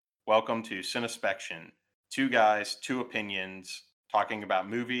Welcome to Cinespection. Two guys, two opinions, talking about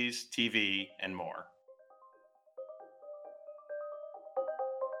movies, TV, and more.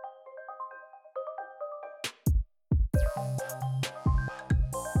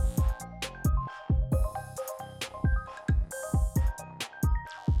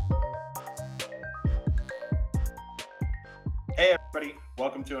 Hey, everybody.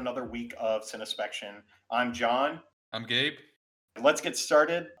 Welcome to another week of Cinespection. I'm John. I'm Gabe. Let's get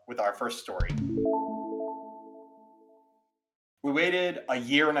started with our first story. We waited a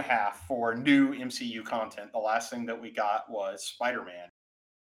year and a half for new MCU content. The last thing that we got was Spider Man.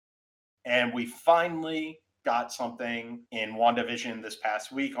 And we finally got something in WandaVision this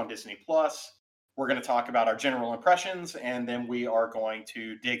past week on Disney Plus. We're going to talk about our general impressions, and then we are going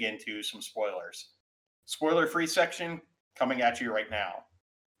to dig into some spoilers. Spoiler free section coming at you right now.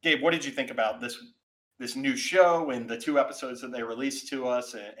 Gabe, what did you think about this new show and the two episodes that they released to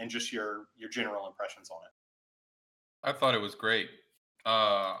us, and just your general impressions on it? I thought it was great.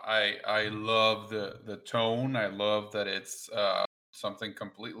 I love the tone. I love that it's something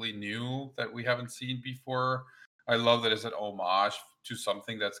completely new that we haven't seen before. I love that it's an homage to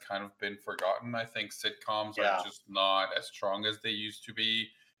something that's kind of been forgotten. I think sitcoms are Yeah. just not as strong as they used to be,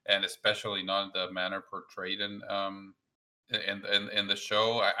 and especially not in the manner portrayed in the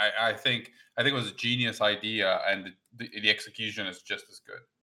show. I think it was a genius idea, and the execution is just as good.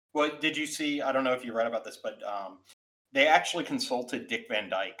 Well, did you see? I don't know if you read about this, but they actually consulted Dick Van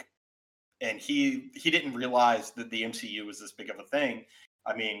Dyke, and he didn't realize that the MCU was this big of a thing.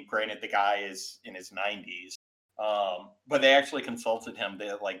 I mean, granted, the guy is in his 90s, but they actually consulted him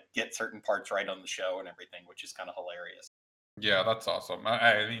to like get certain parts right on the show and everything, which is kind of hilarious. Yeah, that's awesome.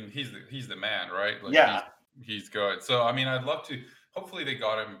 I mean, he's the man, right? Like he's Yeah, he's good. So I mean, I'd love to. Hopefully, they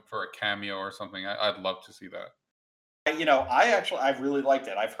got him for a cameo or something. I'd love to see that. I really liked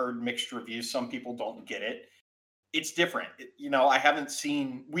it. I've heard mixed reviews. Some people don't get it. It's different. I haven't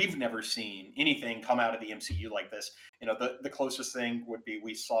seen, we've never seen anything come out of the MCU like this. The closest thing would be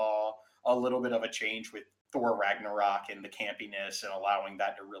we saw a little bit of a change with Thor Ragnarok and the campiness and allowing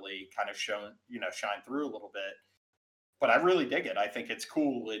that to really kind of shine through a little bit. But I really dig it. I think it's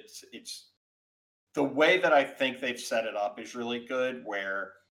cool. It's the way that I think they've set it up is really good.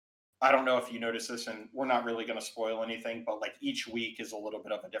 Where I don't know if you notice this, and we're not really going to spoil anything, but like each week is a little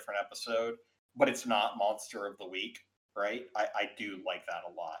bit of a different episode, but it's not Monster of the Week, right? I do like that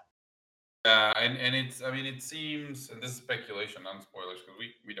a lot. Yeah, and it's. I mean, it seems, and this is speculation, non spoilers, because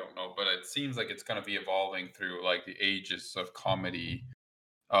we don't know, but it seems like it's going to be evolving through like the ages of comedy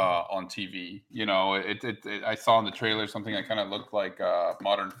on TV. I saw in the trailer something that kind of looked like a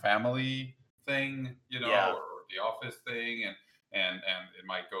Modern Family thing, Yeah. or The Office thing, and it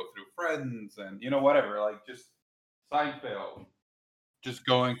might go through Friends and whatever, like just Seinfeld, just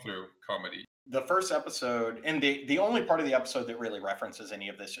going through comedy. The first episode, and the only part of the episode that really references any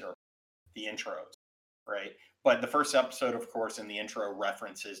of this are the intros, right? But the first episode, of course, in the intro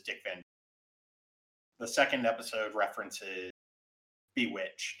references Dick Van. The second episode references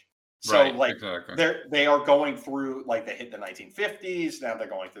Bewitched. So Right, like exactly. they are going through, like, they hit the 1950s, now they're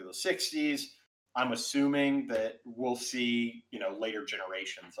going through the 60s. I'm assuming that we'll see, later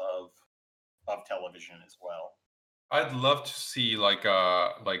generations of television as well. I'd love to see like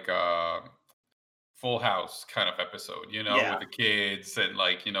a Full House kind of episode, with Yeah, the kids and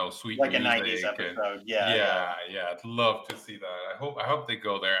like, sweet like a 90s music and episode. Yeah, yeah. yeah, I'd love to see that. I hope they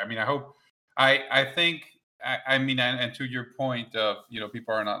go there. I mean, I think I mean, and to your point of,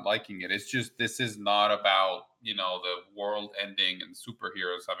 people are not liking it. It's just this is not about, the world ending and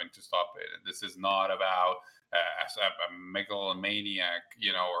superheroes having to stop it. And this is not about a megalomaniac,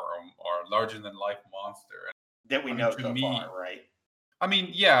 or larger than life monster. That we I mean, know to so far, me, right? I mean,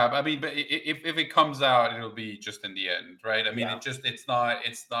 yeah, I mean, but if it comes out, it'll be just in the end, right? I mean, Yeah. it's not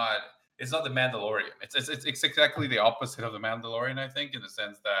the Mandalorian. It's exactly the opposite of the Mandalorian, I think, in the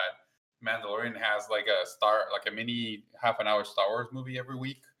sense that Mandalorian has like a mini half an hour Star Wars movie every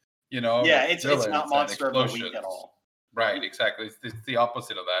week, Yeah, with it's not villains and monster of the week at explosions. all. Right, exactly. It's the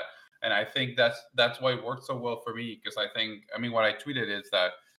opposite of that, and I think that's why it worked so well for me because I mean, what I tweeted is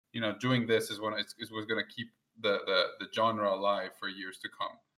that doing this is what's going to keep the genre alive for years to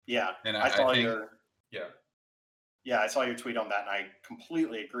come. Yeah, And I I saw think, your yeah, yeah, I saw your tweet on that, and I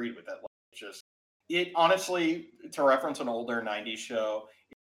completely agreed with it. Like, it's just, it honestly, to reference an older '90s show,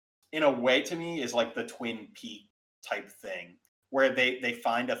 in a way, to me, is like the Twin Peak type thing, where they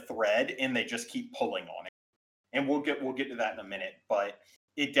find a thread and they just keep pulling on it. And we'll get to that in a minute, but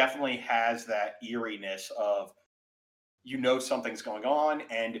it definitely has that eeriness of, something's going on,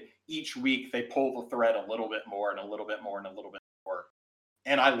 and each week they pull the thread a little bit more and a little bit more and a little bit more.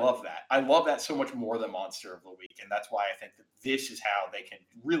 And I love that. I love that so much more than Monster of the Week, and that's why I think that this is how they can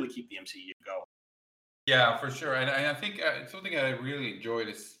really keep the MCU going. Yeah, for sure. And I think something I really enjoyed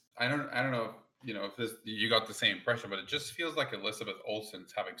is I don't know if, if this you got the same impression, but it just feels like Elizabeth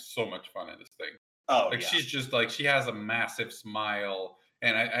Olsen's having so much fun in this thing. Oh Like yeah, she's just like she has a massive smile,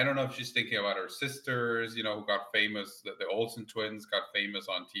 and I don't know if she's thinking about her sisters, who got famous. The Olsen twins got famous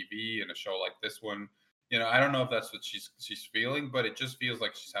on TV in a show like this one. I don't know if that's what she's feeling, but it just feels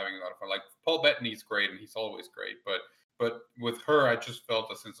like she's having a lot of fun. Like Paul Bettany's great, and he's always great, but with her, I just felt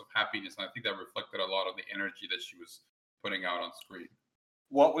a sense of happiness, and I think that reflected a lot of the energy that she was putting out on screen.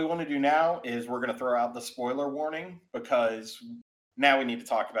 what we want to do now is we're going to throw out the spoiler warning because now we need to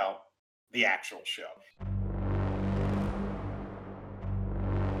talk about the actual show.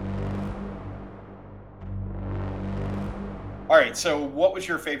 All right, so what was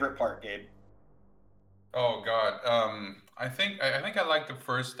your favorite part, Gabe? Oh God, I think I liked the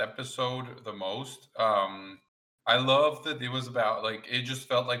first episode the most. I love that it was about like it just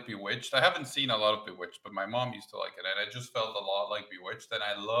felt like Bewitched. I haven't seen a lot of Bewitched, but my mom used to like it, and it just felt a lot like Bewitched. And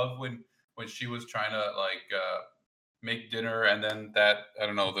I love when she was trying to like make dinner, and then that I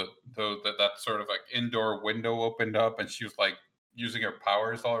don't know that sort of like indoor window opened up, and she was like using her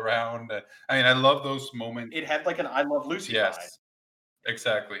powers all around. I mean, I love those moments. It had like an I Love Lucy vibe. Yes,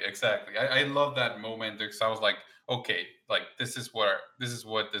 exactly, exactly. I love that moment because I was like, okay, like this is what this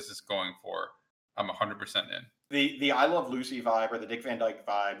is going for. I'm 100% in. The I Love Lucy vibe or the Dick Van Dyke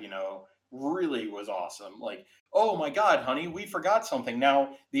vibe, really was awesome. Like, oh my God, honey, we forgot something.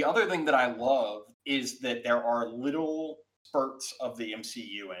 Now, the other thing that I love is that there are little spurts of the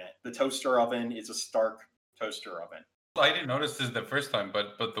MCU in it. The toaster oven is a Stark toaster oven. I didn't notice this the first time,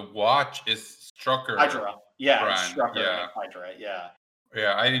 but the watch is Strucker Hydra. Yeah, it's brand. Strucker Yeah, and Hydra. Yeah.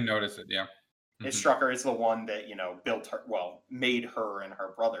 yeah, I didn't notice it. Yeah. It's Mhm. Strucker is the one that, built her, well, made her and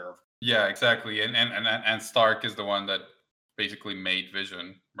her brother. Yeah, exactly. And Stark is the one that basically made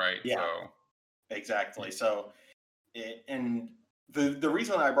Vision, right? Yeah, So exactly. So, and the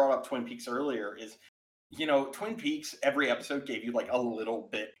reason I brought up Twin Peaks earlier is, Twin Peaks, every episode gave you like a little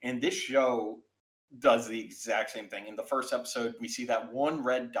bit, and this show does the exact same thing. In the first episode, we see that one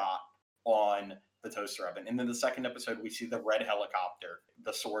red dot on the toaster oven, and then the second episode, we see the red helicopter,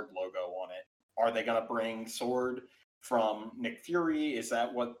 the Sword logo on it. Are they going to bring Sword from Nick Fury? Is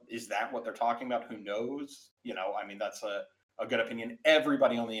that what they're talking about? Who knows? I mean, that's a good opinion.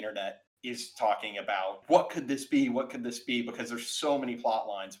 Everybody on the internet is talking about what could this be? What could this be? Because there's so many plot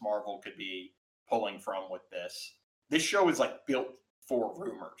lines Marvel could be pulling from with this. This show is like built for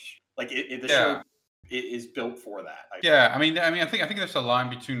rumors. Like the show yeah. it is built for that. Yeah, I think there's a line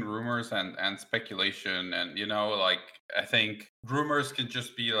between rumors and speculation, and like I think rumors can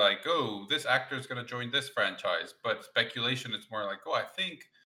just be like, oh, this actor is going to join this franchise, but speculation it's more like, oh, I think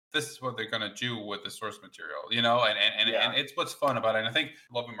this is what they're going to do with the source material, and Yeah. it's what's fun about it. And I think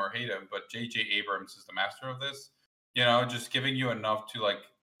love him or hate him, but J.J. Abrams is the master of this, just giving you enough to like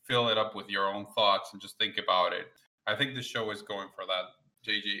fill it up with your own thoughts and just think about it. I think the show is going for that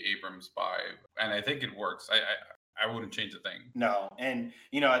J.J. Abrams vibe, and I think it works. I wouldn't change a thing. No. And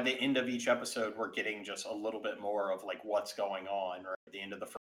at the end of each episode, we're getting just a little bit more of like what's going on. Right at the end of the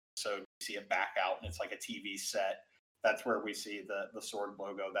first episode, we see it back out and it's like a TV set. That's where we see the Sword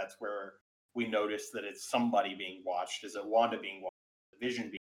logo. That's where we notice that it's somebody being watched. Is it Wanda being watched? Vision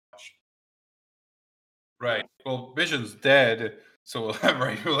being watched? Right. Well, Vision's dead, so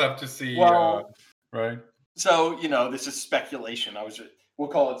we'll have to see. Well, Right. so this is speculation. We'll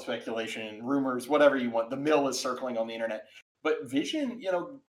call it speculation, rumors, whatever you want. The mill is circling on the internet, but Vision,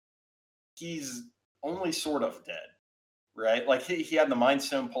 he's only sort of dead, right? Like he had the Mind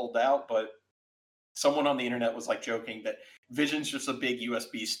Stone pulled out, but someone on the internet was like joking that Vision's just a big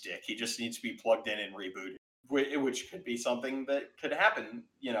USB stick. He just needs to be plugged in and rebooted, which could be something that could happen.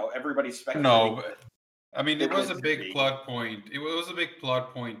 Everybody's speculating. No, I mean it was a could big be. plot point. It was a big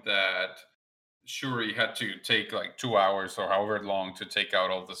plot point that Shuri had to take like 2 hours or however long to take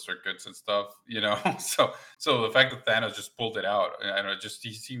out all the circuits and stuff. So the fact that Thanos just pulled it out, I don't know, just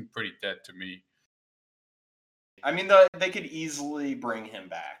he seemed pretty dead to me. I mean, they could easily bring him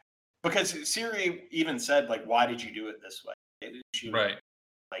back because Siri even said, like, "Why did you do it this way?" She Right.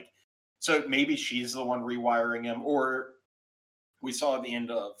 like, so maybe she's the one rewiring him, or we saw at the end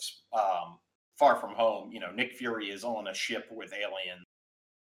of Far From Home. Nick Fury is on a ship with aliens.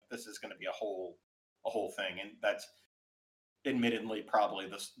 This is going to be a whole thing, and that's admittedly probably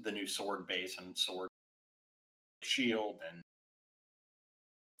the new Sword base and Sword shield, and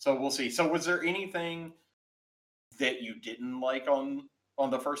so we'll see. So, was there anything that you didn't like on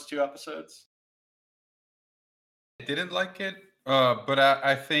the first two episodes? I didn't like it. But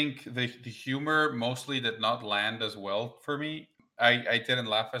I think the humor mostly did not land as well for me. I didn't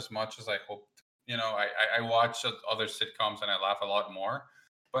laugh as much as I hoped. I watch other sitcoms and I laugh a lot more.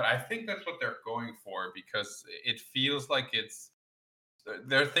 But I think that's what they're going for because it feels like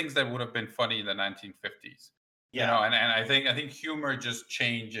there are things that would have been funny in the 1950s. Yeah. And I think humor just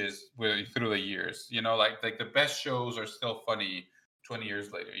changes through the years. Like the best shows are still funny 20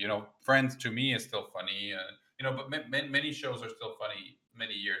 years later. Friends to me is still funny. But many shows are still funny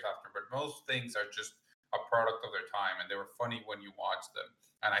many years after. But most things are just a product of their time, and they were funny when you watch them.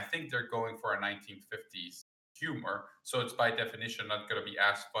 And I think they're going for a 1950s humor, so it's by definition not going to be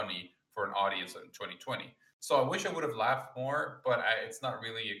as funny for an audience in 2020. So I wish I would have laughed more, but it's not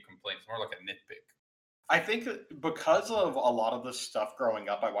really a complaint. It's more like a nitpick. I think that because of a lot of the stuff growing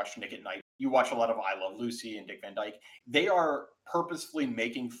up, I watched Nick at Night. You watch a lot of I Love Lucy and Dick Van Dyke. They are purposefully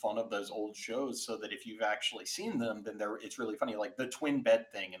making fun of those old shows so that if you've actually seen them, then it's really funny. Like the twin bed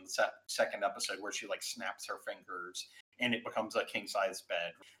thing in the second episode where she like snaps her fingers and it becomes a king size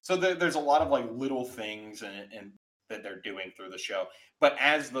bed. So there's a lot of like little things and that they're doing through the show. But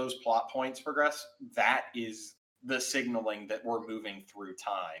as those plot points progress, that is the signaling that we're moving through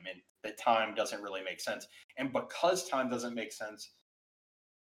time and that time doesn't really make sense. And because time doesn't make sense,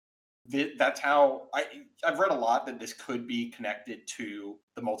 that's how I've read a lot that this could be connected to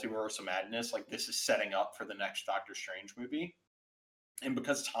the multiverse of madness. Like this is setting up for the next Doctor Strange movie. And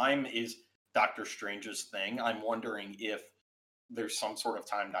because time is Doctor Strange's thing, I'm wondering if there's some sort of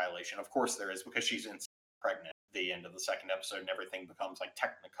time dilation. Of course there is, because she's pregnant at the end of the second episode and everything becomes like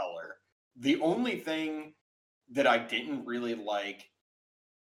Technicolor. The only thing that I didn't really like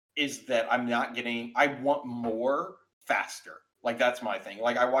is that I want more faster. Like that's my thing.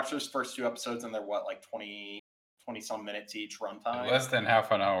 Like I watched those first two episodes and they're what, like 20 some minutes each runtime. Less than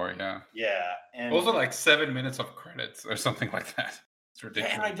half an hour, yeah. Yeah. And Also like 7 minutes of credits or something like that. It's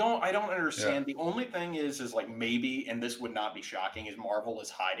ridiculous. And I don't understand. Yeah. The only thing is like maybe, and this would not be shocking, is Marvel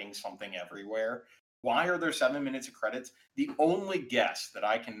is hiding something everywhere. Why are there 7 minutes of credits? The only guess that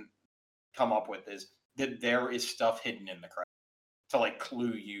I can come up with is that there is stuff hidden in the credits to like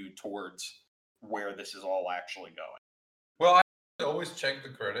clue you towards where this is all actually going. Well, I always check the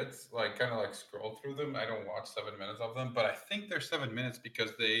credits, like kind of like scroll through them. I don't watch 7 minutes of them, but I think they're 7 minutes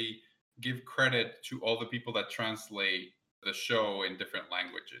because they give credit to all the people that translate the show in different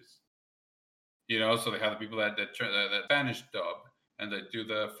languages. So they have the people that Spanish dub and that do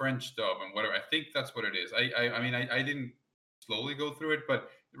the French dub and whatever. I think that's what it is. I mean, I didn't slowly go through it, but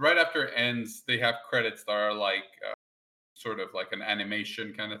right after it ends, they have credits that are like sort of like an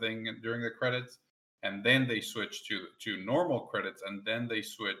animation kind of thing during the credits, and then they switch to normal credits, and then they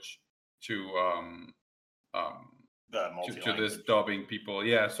switch to to this dubbing people.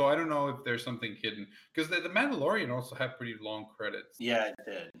 Yeah, so I don't know if there's something hidden because the Mandalorian also had pretty long credits. Yeah, it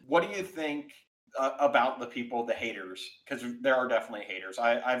did. What do you think about the people, the haters? Because there are definitely haters.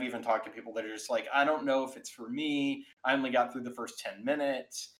 I've even talked to people that are just like, I don't know if it's for me. I only got through the first 10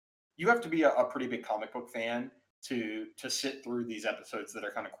 minutes. You have to be a pretty big comic book fan to sit through these episodes that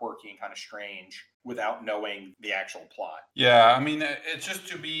are kind of quirky and kind of strange without knowing the actual plot. Yeah, I mean, it's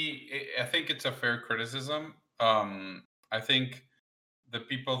just I think it's a fair criticism. I think the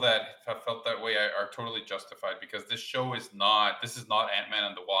people that have felt that way are totally justified because this is not Ant-Man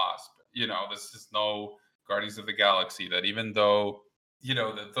and the Wasp. This is no Guardians of the Galaxy. That even though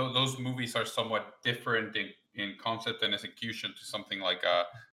those movies are somewhat different in concept and execution to something like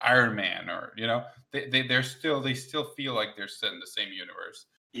Iron Man, or they still feel like they're set in the same universe.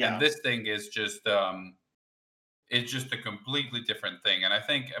 Yeah. And this thing is just it's just a completely different thing. And I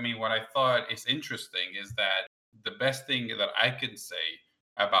mean, what I thought is interesting is that the best thing that I can say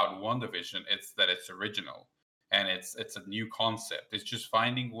about WandaVision is that it's original and it's a new concept. It's just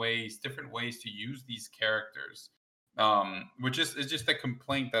finding different ways to use these characters. Which is just a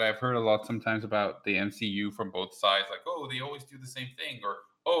complaint that I've heard a lot sometimes about the MCU from both sides, like, oh, they always do the same thing, or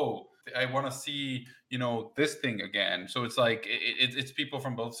oh, I want to see this thing again. So it's like it's people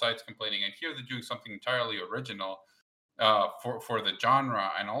from both sides complaining, and here they're doing something entirely original for the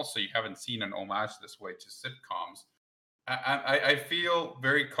genre, and also you haven't seen an homage this way to sitcoms. I feel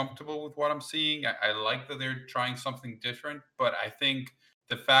very comfortable with what I'm seeing. I like that they're trying something different, but I think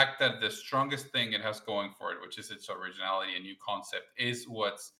the fact that the strongest thing it has going for it, which is its originality and new concept, is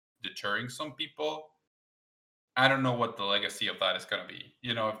what's deterring some people. I don't know what the legacy of that is going to be.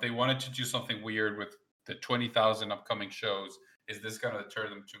 If they wanted to do something weird with the 20,000 upcoming shows, is this going to deter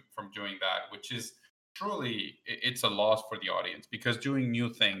them from doing that? Which is truly, it's a loss for the audience, because doing new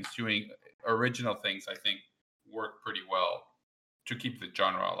things, doing original things, I think work pretty well. to keep the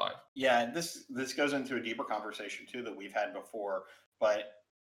genre alive. Yeah, this goes into a deeper conversation too that we've had before, but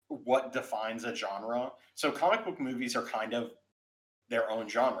what defines a genre? So comic book movies are kind of their own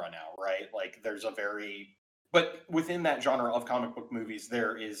genre now, right? Like there's a very but within that genre of comic book movies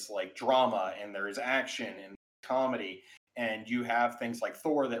there is like drama and there is action and comedy, and you have things like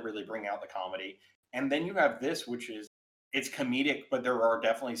Thor that really bring out the comedy. And then you have this, which is it's comedic, but there are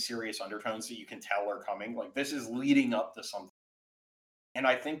definitely serious undertones that you can tell are coming. Like this is leading up to something. And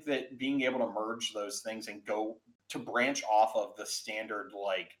I think that being able to merge those things and go to branch off of the standard,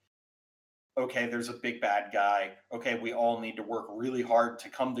 like, okay, there's a big bad guy. Okay, we all need to work really hard to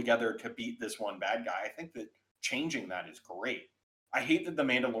come together to beat this one bad guy. I think that changing that is great. I hate that The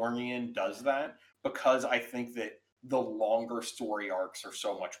Mandalorian does that because I think that the longer story arcs are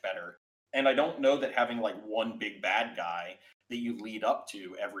so much better. And I don't know that having like one big bad guy that you lead up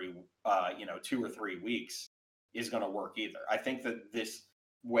to every 2 or 3 weeks is going to work either. I think that this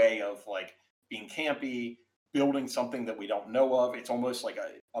way of like being campy, building something that we don't know of, it's almost like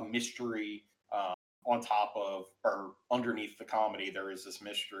a mystery on top of or underneath the comedy. There is this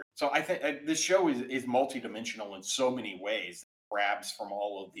mystery. So I think this show is multidimensional in so many ways. Grabs from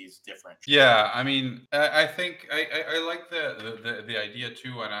all of these different. Yeah, I mean, I think I like the idea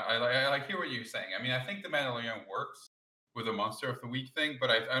too, and I like hear what you're saying. I mean, I think the Mandalorian works with a Monster of the Week thing, but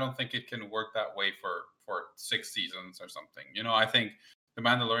I don't think it can work that way for 6 seasons or something. You know, I think the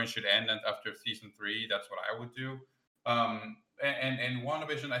Mandalorian should end after season 3. That's what I would do. And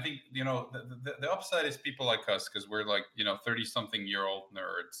WandaVision, I think the upside is people like us because we're like 30-something-year-old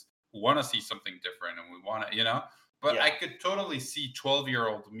nerds who want to see something different, and we want to. But Yeah. I could totally see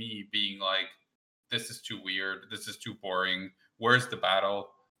 12-year-old me being like, this is too weird. This is too boring. Where's the battle?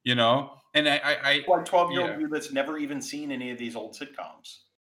 And I Like 12-year-old yeah. you that's never even seen any of these old sitcoms.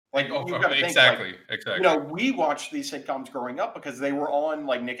 Like Oh, you've got to think, exactly. we watched these sitcoms growing up because they were on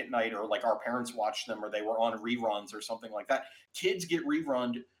like Nick at Night, or like our parents watched them, or they were on reruns or something like that. Kids get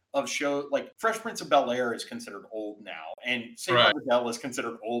rerun of show like Fresh Prince of Bel-Air is considered old now, and Saved by Right. the Bell is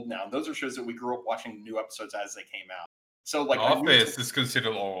considered old now. Those are shows that we grew up watching new episodes as they came out. So like Office is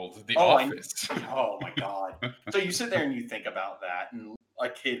considered old. The Oh, Office. oh my god! So you sit there and you think about that, and a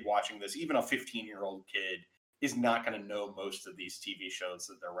kid watching this, even a 15-year-old kid, is not going to know most of these TV shows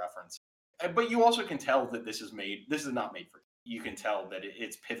that they're referencing. But you also can tell that this is not made for. You can tell that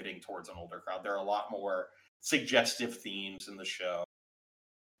it's pivoting towards an older crowd. There are a lot more suggestive themes in the show.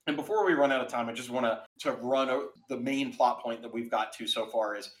 And before we run out of time, I just want to run the main plot point that we've got to so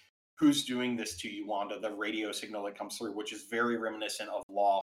far is who's doing this to you, Wanda, the radio signal that comes through, which is very reminiscent of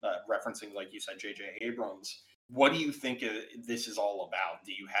Law, referencing, like you said, J.J. Abrams. What do you think this is all about?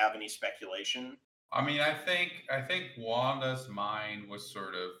 Do you have any speculation? I mean, I think Wanda's mind was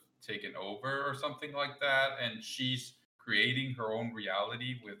sort of taken over or something like that, and she's creating her own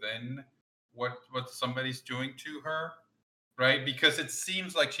reality within what somebody's doing to her, right? Because it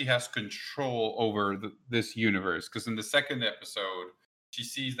seems like she has control over this universe. Because in the second episode, she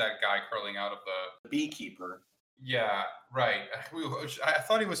sees that guy crawling out of the beekeeper. Yeah, right. I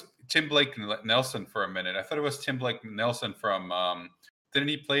thought he was Tim Blake Nelson for a minute. I thought it was Tim Blake Nelson from. Didn't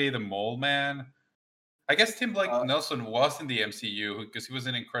he play the Mole Man? I guess Tim Blake Nelson was in the MCU because he was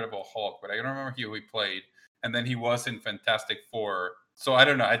in Incredible Hulk, but I don't remember who he played. And then he was in Fantastic Four. So I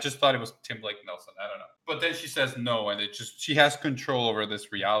don't know. I just thought it was Tim Blake Nelson. I don't know. But then she says no, and she has control over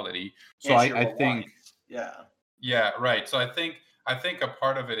this reality. So I think, yeah, right. So I think a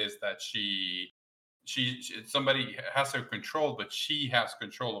part of it is that she somebody has her control, but she has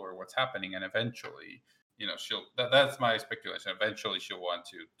control over what's happening, and eventually, that's my speculation. Eventually, she'll want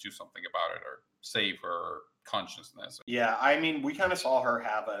to do something about it or save her consciousness. Yeah, I mean, we kind of saw her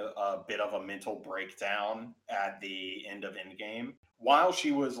have a bit of a mental breakdown at the end of Endgame. While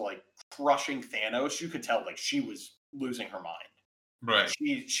she was like crushing Thanos, you could tell like she was losing her mind. Right.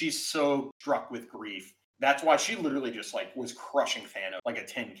 She's so struck with grief. That's why she literally just like was crushing Thanos like a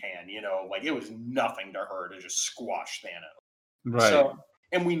tin can, like it was nothing to her to just squash Thanos. Right. So,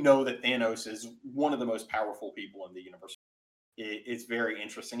 and we know that Thanos is one of the most powerful people in the universe. It's very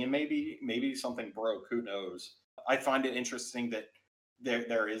interesting, and maybe something broke. Who knows? I find it interesting that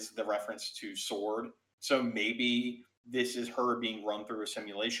there is the reference to Sword. So maybe this is her being run through a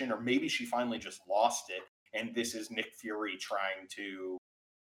simulation, or maybe she finally just lost it, and this is Nick Fury trying to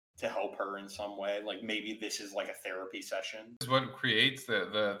help her in some way. Like maybe this is like a therapy session. This is what creates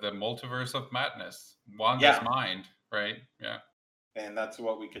the multiverse of madness. Wanda's mind, right? Yeah. And that's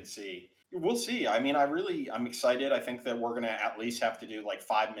what we could see. We'll see. I mean, I'm excited. I think that we're going to at least have to do like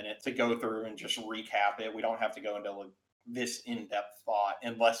 5 minutes to go through and just recap it. We don't have to go into like this in-depth thought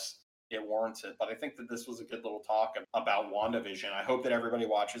unless it warrants it. But I think that this was a good little talk about WandaVision. I hope that everybody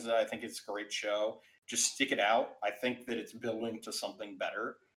watches it. I think it's a great show. Just stick it out. I think that it's building to something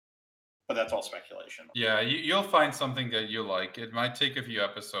better, but that's all speculation. Yeah, you'll find something that you like. It might take a few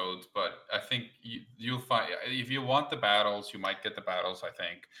episodes, but I think you'll find, if you want the battles, you might get the battles. I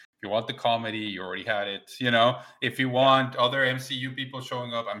think if you want the comedy, you already had it. If you want other MCU people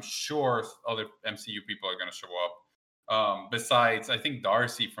showing up, I'm sure other MCU people are going to show up. Besides, I think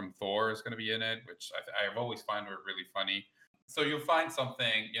Darcy from Thor is going to be in it, which I've always found her really funny. So you'll find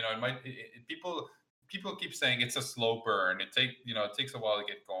something. People keep saying it's a slow burn. It takes a while to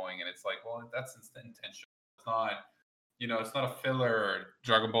get going, and it's like, well, that's intentional. It's not, it's not a filler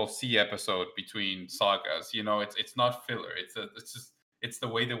Dragon Ball Z episode between sagas. It's not filler. It's the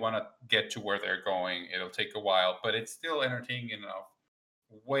way they want to get to where they're going. It'll take a while, but it's still entertaining enough.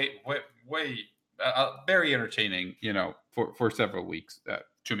 Very entertaining. For several weeks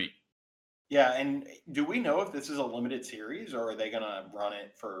to me. Yeah, and do we know if this is a limited series or are they going to run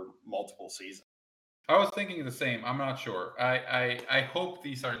it for multiple seasons? I was thinking the same. I'm not sure. I hope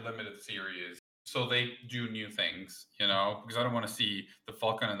these are limited series so they do new things, because I don't want to see the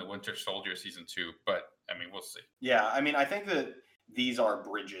Falcon and the Winter Soldier season 2. But I mean, we'll see. Yeah, I mean, I think that these are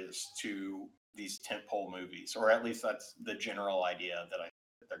bridges to these tentpole movies, or at least that's the general idea that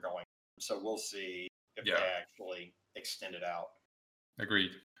they're going. So we'll see if they actually extend it out.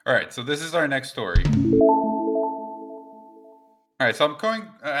 Agreed. All right, so this is our next story. All right, so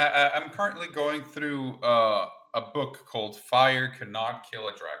I'm currently going through a book called Fire Cannot Kill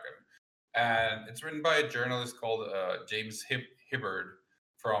a Dragon, and it's written by a journalist called James Hibberd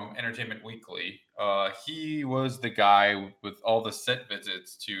from Entertainment Weekly. He was the guy with all the set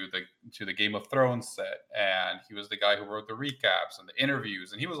visits to the Game of Thrones set, and he was the guy who wrote the recaps and the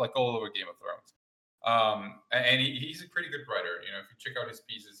interviews, and he was like all over Game of Thrones. And he's a pretty good writer. If you check out his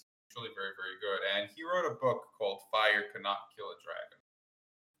pieces, really very, very good. And he wrote a book called Fire Cannot Kill a Dragon.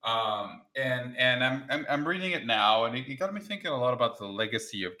 And I'm reading it now, and it got me thinking a lot about the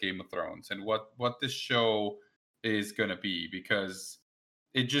legacy of Game of Thrones and what this show is going to be, because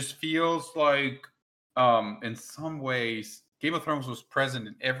it just feels like in some ways Game of Thrones was present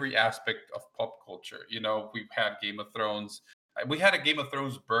in every aspect of pop culture. We've had Game of Thrones. We had a Game of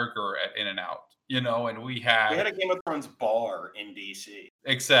Thrones burger at In-N-Out, and we had a Game of Thrones bar in DC.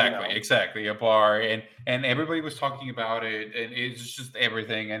 Exactly, a bar, and everybody was talking about it, and it's just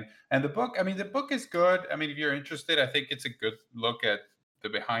everything. And the book, I mean, the book is good. I mean, if you're interested, I think it's a good look at the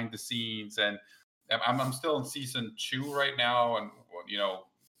behind the scenes. And I'm still in season 2 right now, and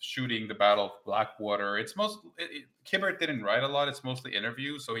shooting the Battle of Blackwater. It's Hibbert didn't write a lot. It's mostly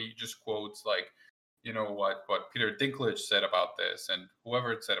interviews, so he just quotes what Peter Dinklage said about this and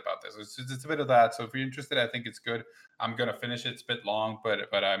whoever it said about this. It's a bit of that. So if you're interested, I think it's good. I'm gonna finish it. It's a bit long, but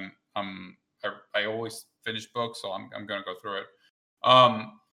I always finish books, so I'm gonna go through it.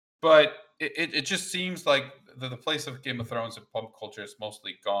 But it just seems like the place of Game of Thrones in pop culture is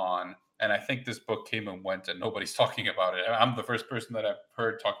mostly gone. And I think this book came and went, and nobody's talking about it. I'm the first person that I've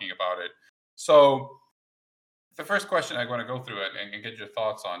heard talking about it. So the first question I want to go through it and get your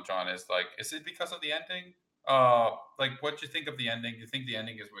thoughts on, John, is is it because of the ending? What do you think of the ending? Do you think the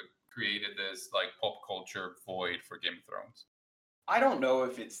ending is what created this pop culture void for Game of Thrones? I don't know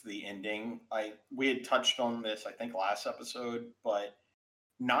if it's the ending. We had touched on this, I think, last episode, but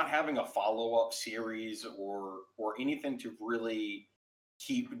not having a follow-up series or anything to really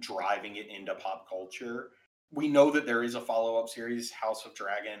keep driving it into pop culture. We know that there is a follow-up series, House of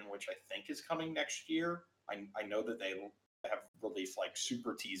Dragon, which I think is coming next year. I know that they have released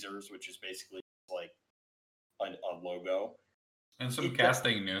super teasers, which is basically a logo. And some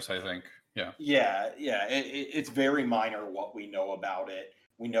casting news, I think. Yeah. Yeah. It's very minor what we know about it.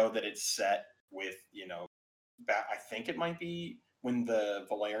 We know that it's set with, I think it might be when the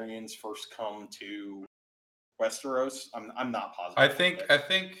Valyrians first come to Westeros. I'm not positive. I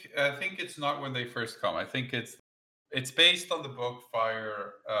think it's not when they first come. I think it's based on the book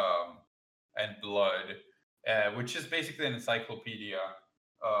Fire and Blood, which is basically an encyclopedia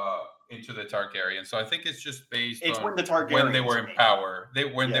into the Targaryens. So I think it's just based on when the Targaryens when they were in power. They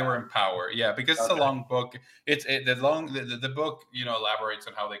were in power. Yeah, because it's a long book. The book elaborates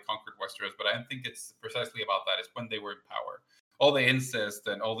on how they conquered Westeros, but I don't think it's precisely about that. It's when they were in power. All the incest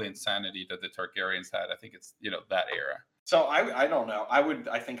and all the insanity that the Targaryens had. I think it's that era. So I don't know.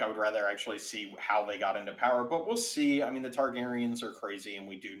 I think I would rather actually see how they got into power, but we'll see. I mean, the Targaryens are crazy, and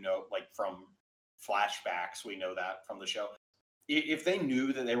we do know from flashbacks, we know that from the show. If they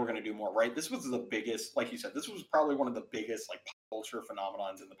knew that they were going to do more, right? This was the biggest, like you said, this was probably one of the biggest pop culture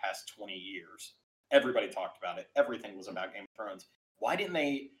phenomenons in the past 20 years. Everybody talked about it. Everything was about Game of Thrones. Why didn't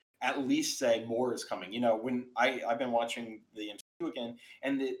they at least say more is coming. When I've been watching the MCU again,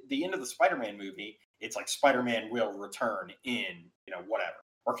 and the end of the Spider-Man movie, it's like Spider-Man will return in, whatever,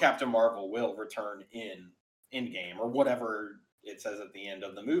 or Captain Marvel will return in Endgame, or whatever it says at the end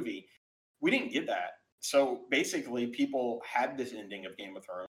of the movie. We didn't get that. So basically, people had this ending of Game of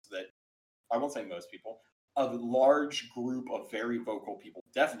Thrones that, I won't say most people, a large group of very vocal people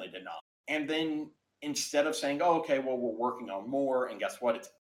definitely did not. And then instead of saying, oh, okay, well, we're working on more, and guess what? It's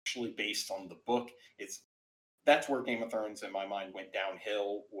actually based on the book. That's where Game of Thrones, in my mind, went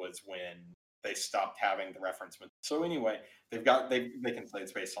downhill, was when they stopped having the reference. So anyway, they can say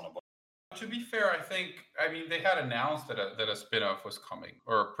it's based on a book. To be fair, I mean, they had announced that a spin-off was coming,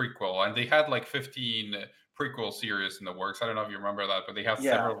 or a prequel, and they had like 15 prequel series in the works. I don't know if you remember that, but they had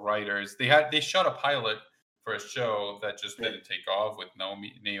several writers. They shot a pilot for a show that just didn't take off with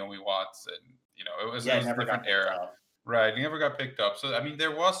Naomi Watts, and it was a different era. Right, it never got picked up. So I mean,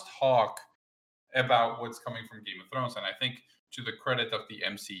 there was talk about what's coming from Game of Thrones, and I think to the credit of the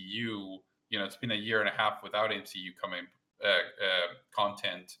MCU, it's been a year and a half without MCU coming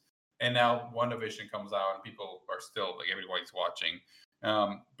content, and now WandaVision comes out, and people are still like, everybody's watching.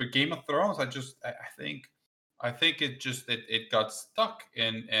 But Game of Thrones, I think it got stuck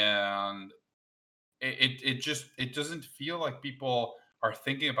in, and it doesn't feel like people are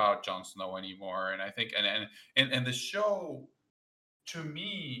thinking about Jon Snow anymore. And I think and the show, to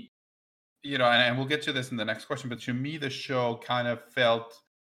me, and we'll get to this in the next question, but to me the show kind of felt,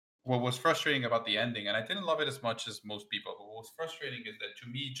 what was frustrating about the ending, and I didn't love it as much as most people, but what was frustrating is that to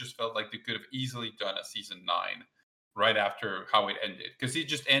me it just felt like they could have easily done a season 9 right after how it ended, because it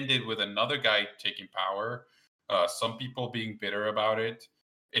just ended with another guy taking power, some people being bitter about it.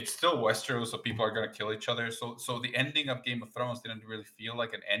 It's still Westeros, so people are going to kill each other. So the ending of Game of Thrones didn't really feel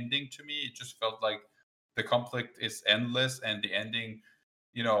like an ending to me. It just felt like the conflict is endless, and the ending,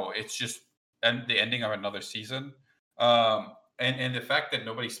 it's just the ending of another season. And the fact that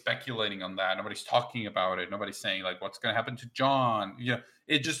nobody's speculating on that, nobody's talking about it, nobody's saying like what's going to happen to Jon.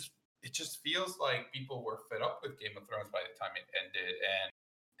 It just feels like people were fed up with Game of Thrones by the time it ended, and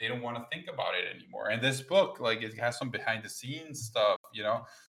they don't want to think about it anymore. And this book, like, it has some behind the scenes stuff,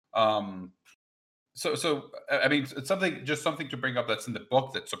 So I mean, it's something to bring up that's in the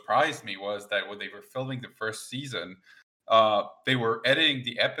book that surprised me was that when they were filming the first season, they were editing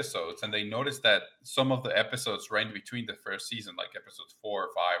the episodes, and they noticed that some of the episodes right in between the first season, like episodes 4 or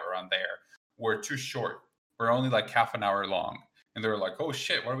 5 around there, were too short. Were only like half an hour long. And they were like, oh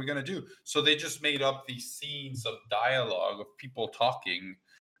shit, what are we going to do? So they just made up these scenes of dialogue of people talking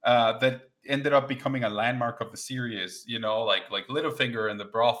that ended up becoming a landmark of the series, like Littlefinger in the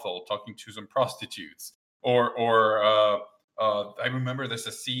brothel talking to some prostitutes, or I remember there's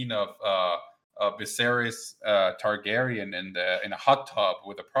a scene of Viserys Targaryen in a hot tub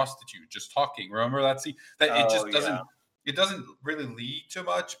with a prostitute just talking. Remember that scene? That it just doesn't. Yeah. It doesn't really lead to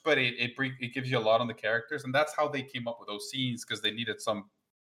much, but it gives you a lot on the characters, and that's how they came up with those scenes, because they needed some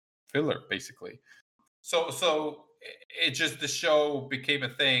filler, basically. So it just, the show became a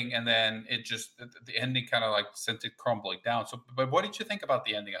thing, and then the ending kind of like sent it crumbling down. So, but what did you think about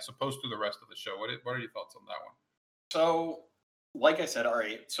the ending as opposed to the rest of the show? What are your thoughts on that one? So, like I said, all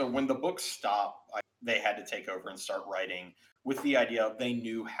right. So when the book stopped, they had to take over and start writing with the idea of, they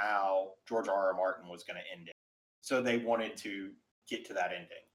knew how George R.R. Martin was going to end it. So they wanted to get to that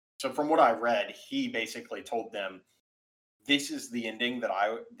ending. So from what I read, he basically told them, this is the ending that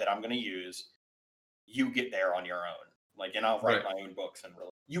I'm going to use. You get there on your own. Like, and I'll write my own books, and really,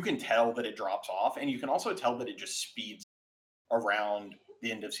 you can tell that it drops off, and you can also tell that it just speeds around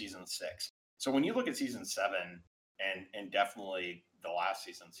the end of season 6. So when you look at season 7 and definitely the last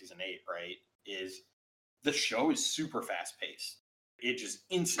season 8, right, is the show is super fast paced. It just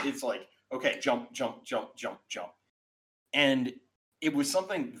it's like, okay, jump. And it was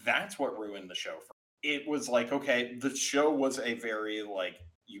something, that's what ruined the show for me. It was like, okay, the show was a very, like,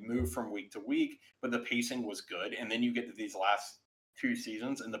 you move from week to week, but the pacing was good. And then you get to these last 2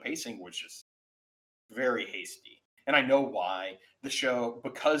 seasons, and the pacing was just very hasty. And I know why.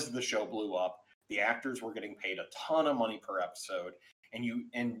 Because the show blew up, the actors were getting paid a ton of money per episode.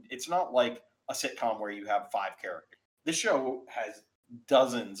 And it's not like a sitcom where you have 5 characters. This show has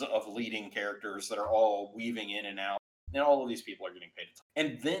dozens of leading characters that are all weaving in and out, and all of these people are getting paid a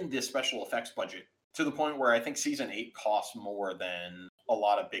ton. And then this special effects budget, to the point where I think season 8 costs more than a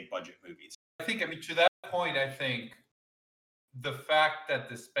lot of big budget movies. I mean, to that point, I think the fact that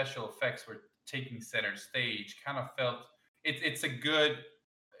the special effects were taking center stage kind of felt it's a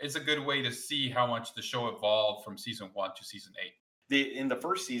good way to see how much the show evolved from season 1 to season 8. In the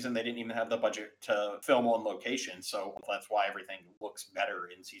first season, they didn't even have the budget to film on location, so that's why everything looks better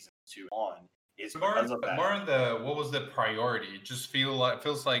in season 2 on. Is because of that. More on the what was the priority? It just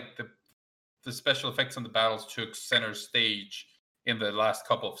feels like the special effects on the battles took center stage in the last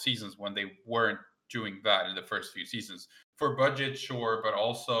couple of seasons when they weren't doing that in the first few seasons. For budget, sure, but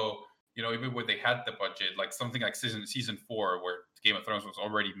also, even when they had the budget, like something like season 4, where Game of Thrones was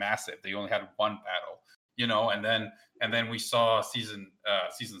already massive, they only had one battle, and then we saw season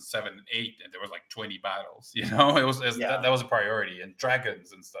 7 and 8, and there was like 20 battles. That was a priority, and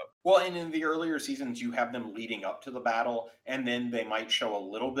dragons and stuff. Well, and in the earlier seasons, you have them leading up to the battle, and then they might show a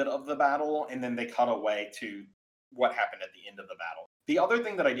little bit of the battle, and then they cut away to what happened at the end of the battle. The other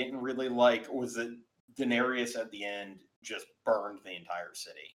thing that I didn't really like was that Daenerys at the end just burned the entire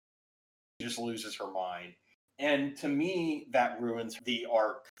city. She just loses her mind. And to me, that ruins the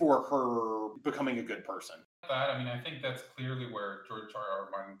arc for her becoming a good person. I think that's clearly where George R.R.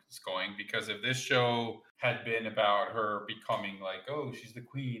 Martin is going, because if this show had been about her becoming like, oh, she's the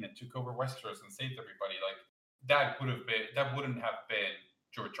queen and took over Westeros and saved everybody, like that wouldn't have been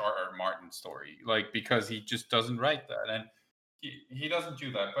George R.R. Martin's story, like, because he just doesn't write that, and he doesn't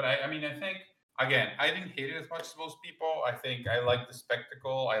do that. But I think, again, I didn't hate it as much as most people. I think I liked the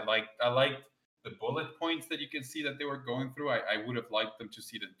spectacle. I liked the bullet points that you can see that they were going through. I would have liked them to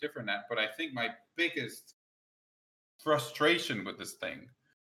see the different app, but I think my biggest frustration with this thing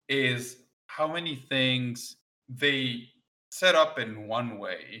is how many things they set up in one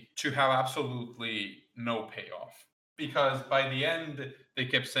way to have absolutely no payoff. Because by the end, they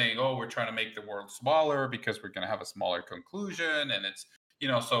kept saying, oh, we're trying to make the world smaller because we're going to have a smaller conclusion. And it's,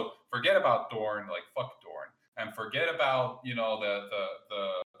 so forget about Dorne, like fuck Dorne. And forget about,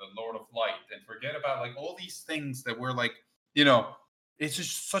 the Lord of Light. And forget about like all these things that were like, it's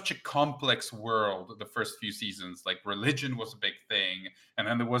just such a complex world. The first few seasons, like religion was a big thing. And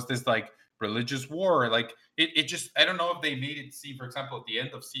then there was this like religious war. Like it just, I don't know if they made it seem, for example, at the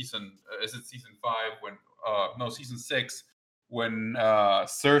end of season 5 when, season 6, when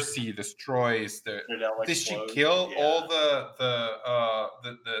Cersei destroys did she kill all the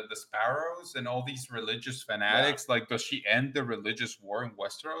sparrows and all these religious fanatics? Yeah. Like, does she end the religious war in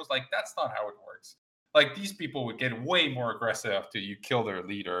Westeros? Like, that's not how it works. Like, these people would get way more aggressive after you kill their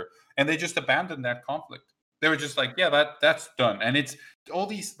leader, and they just abandoned that conflict. They were just like, yeah, that's done. And it's all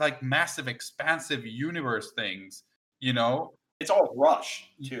these like massive, expansive universe things, It's all rushed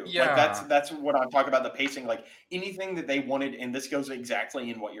too. Yeah. Like that's what I'm talking about, the pacing. Like anything that they wanted, and this goes exactly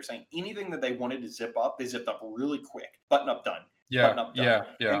in what you're saying, anything that they wanted to zip up is zipped up really quick. Button up, done. Yeah. Button up, done.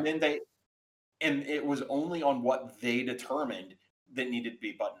 Yeah. And then and it was only on what they determined that needed to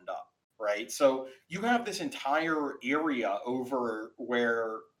be buttoned up. Right. So you have this entire area over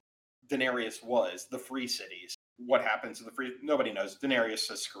where Daenerys was, the free cities. What happens to the free? Nobody knows. Daenerys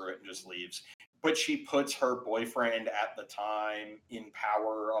says screw it and just leaves. But she puts her boyfriend at the time in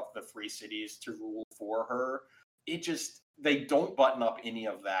power of the free cities to rule for her. They don't button up any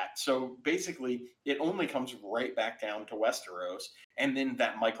of that. So basically, it only comes right back down to Westeros, and then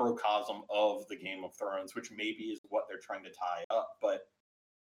that microcosm of the Game of Thrones, which maybe is what they're trying to tie up. But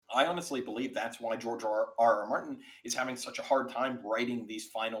I honestly believe that's why George R.R. Martin is having such a hard time writing these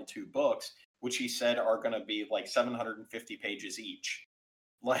final 2 books, which he said are going to be like 750 pages each.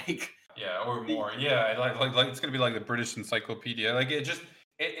 Like, yeah, or more. Yeah, like it's going to be like the British Encyclopedia. Like it just,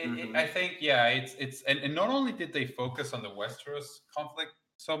 I think, yeah, it's and not only did they focus on the Westeros conflict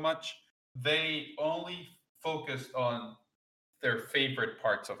so much, they only focused on their favorite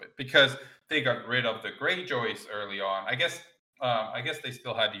parts of it, because they got rid of the Greyjoys early on. I guess they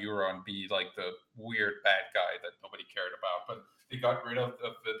still had Euron be like the weird bad guy that nobody cared about, but they got rid of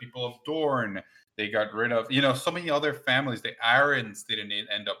the people of Dorne. They got rid of, so many other families. The Arryns didn't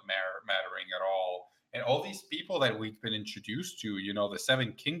end up mattering at all. And all these people that we've been introduced to, the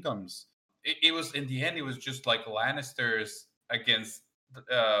Seven Kingdoms, it was, in the end, it was just like Lannisters against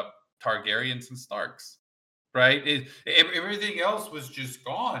Targaryens and Starks, right? Everything else was just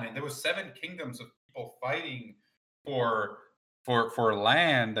gone. And there was 7 kingdoms of people fighting for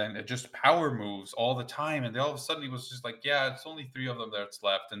land and just power moves all the time, and all of a sudden it was just like, yeah, it's only 3 of them that's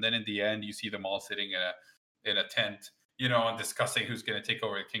left. And then in the end, you see them all sitting in a tent, and discussing who's going to take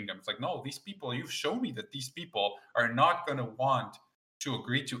over the kingdom. It's like, no, these people, you've shown me that these people are not going to want to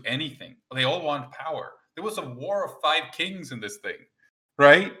agree to anything. They all want power. There was a war of 5 kings in this thing,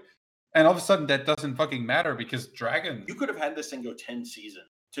 right? And all of a sudden that doesn't fucking matter, because dragons. You could have had this thing go 10 seasons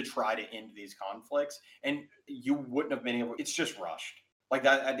to try to end these conflicts, and you wouldn't have been able. It's just rushed. Like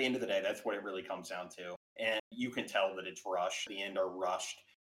that, at the end of the day, that's what it really comes down to. And you can tell that it's rushed. The end are rushed.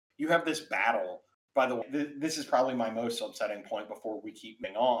 You have this battle By the way, this is probably my most upsetting point before we keep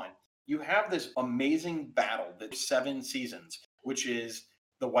moving on. You have this amazing battle that's 7 seasons, which is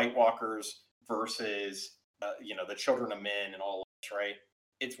the White Walkers versus, the Children of Men and all this, right?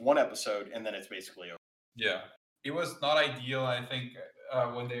 It's one episode, and then it's basically over. Yeah, it was not ideal. I think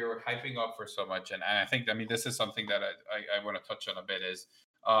when they were hyping up for so much, and I think, I mean, this is something that I want to touch on a bit. Is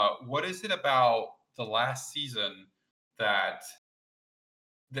what is it about the last season that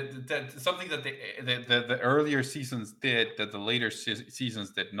something that the earlier seasons did that the later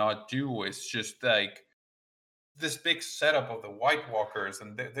seasons did not do, is just like this big setup of the White Walkers,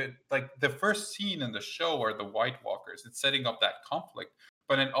 and like the first scene in the show are the White Walkers. It's setting up that conflict,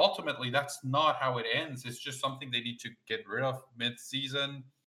 but then ultimately that's not how it ends. It's just something they need to get rid of mid-season.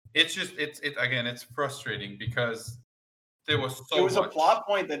 It's just it again. It's frustrating because there was so It was much. a plot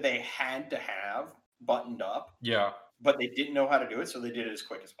point that they had to have buttoned up, Yeah, but they didn't know how to do it, so they did it as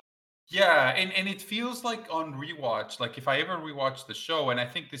quick as possible. yeah, and it feels like on rewatch, like if I ever rewatch the show, and I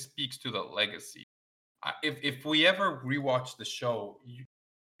think this speaks to the legacy. If we ever rewatch the show,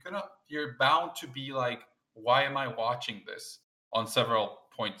 you're bound to be like, why am I watching this? On several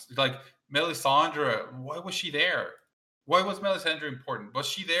points, like Melisandre, why was she there? Why was Melisandre important? Was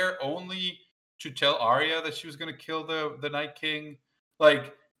she there only to tell Arya that she was going to kill the Night King?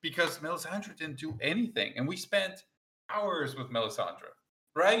 Like, because Melisandre didn't do anything, and we spent hours with Melisandre,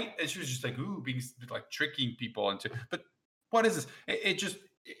 right? And she was just like, ooh, being like tricking people into. But what is this? It just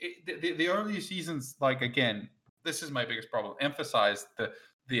the early seasons, like, again, this is my biggest problem. Emphasize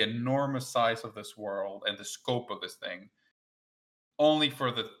the enormous size of this world and the scope of this thing, only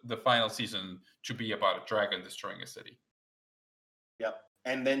for the final season to be about a dragon destroying a city. Yep.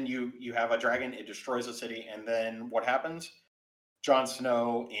 And then you have a dragon, it destroys a city, and then what happens? Jon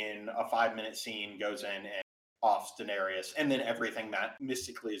Snow in a 5-minute scene goes in and offs Daenerys, and then everything that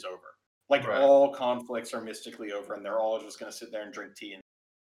mystically is over. Like, Right. all conflicts are mystically over, and they're all just going to sit there and drink tea,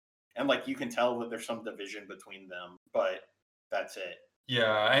 and like you can tell that there's some division between them, but that's it.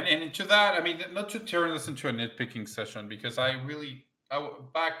 Yeah, and to that, I mean, not to turn this into a nitpicking session, because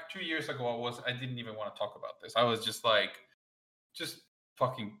back 2 years ago, I didn't even want to talk about this. I was just like, just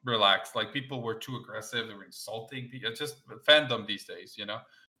fucking relax. Like, people were too aggressive. They were insulting people. It's just fandom these days, you know.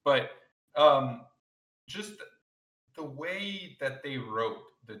 But just the way that they wrote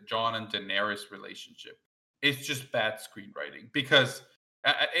the Jon and Daenerys relationship, it's just bad screenwriting. Because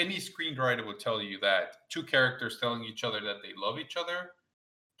any screenwriter will tell you that two characters telling each other that they love each other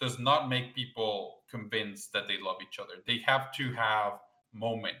does not make people convinced that they love each other. They have to have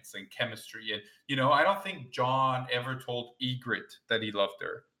moments and chemistry. And, I don't think Jon ever told Ygritte that he loved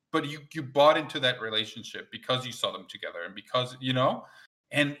her, but you bought into that relationship because you saw them together, and because,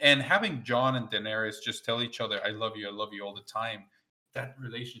 and having Jon and Daenerys just tell each other, I love you all the time. That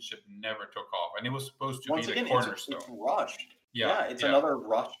relationship never took off, and it was supposed to Once be again, the cornerstone. it's rushed. Yeah, It's another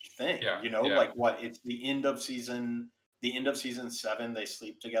rushed thing. Yeah, Like what? It's the end of season 7. They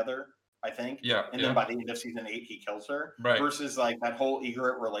sleep together, I think. Yeah, And then by the end of season 8, he kills her. Right. Versus like that whole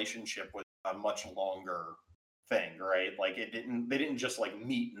Ygritte relationship was a much longer thing, right? Like they didn't just like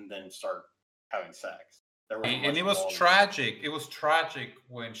meet and then start having sex. And it was tragic. It was tragic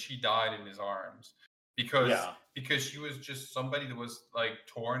when she died in his arms, because she was just somebody that was like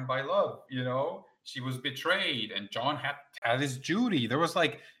torn by love. She was betrayed, and Jon had his duty. There was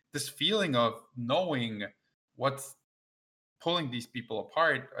like this feeling of knowing what's pulling these people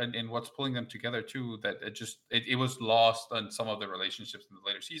apart, and what's pulling them together too, that it was lost on some of the relationships in the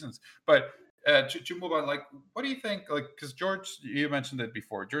later seasons. But to move on, like, what do you think? Like, because George, you mentioned it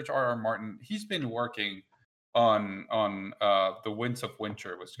before, George R.R. Martin, he's been working on The Winds of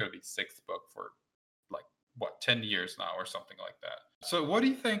Winter, which is going to be 6th book for like 10 years now or something like that. So what do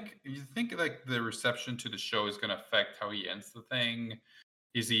you think? You think like the reception to the show is going to affect how he ends the thing?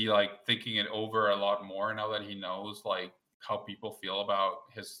 Is he like thinking it over a lot more now that he knows like how people feel about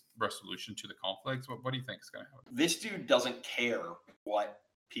his resolution to the conflicts? What do you think is going to happen? This dude doesn't care what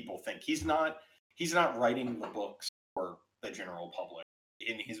people think. He's not writing the books for the general public,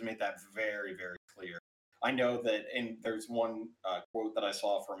 and he's made that very, very clear. I know that, and there's one quote that I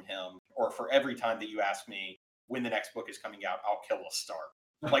saw from him, or for every time that you ask me when the next book is coming out, I'll kill a Stark.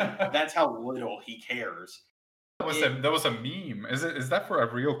 Like, that's how little he cares. That was a meme. Is that for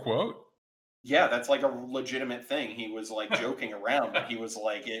a real quote? Yeah, that's like a legitimate thing. He was like joking around, but he was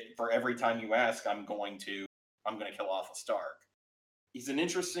like, for every time you ask, I'm going to kill off a Stark. He's an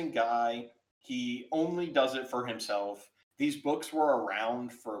interesting guy. He only does it for himself. These books were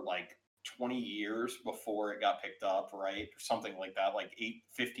around for like 20 years before it got picked up, right? Or something like that, like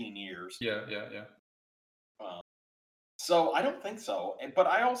 15 years. Yeah. So I don't think so, but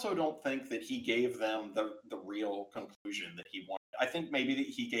I also don't think that he gave them the real conclusion that he wanted. I think maybe that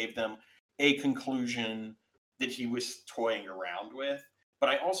he gave them a conclusion that he was toying around with. But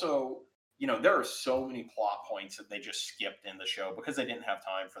I also, there are so many plot points that they just skipped in the show because they didn't have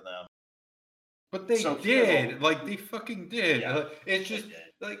time for them. But they So he has a did, like they fucking did. yeah, It's they just did.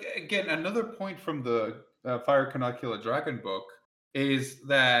 like again another point from the Fire Cannot Kill a Dragon book is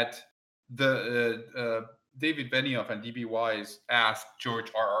that the David Benioff and DB Wise asked George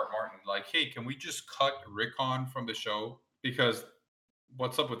R. R. Martin like, "Hey, can we just cut Rickon from the show? Because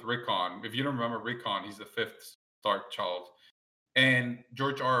what's up with Rickon? If you don't remember Rickon, he's the fifth Stark child." And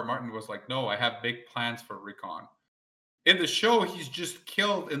George R. R. Martin was like, "No, I have big plans for Rickon." In the show, he's just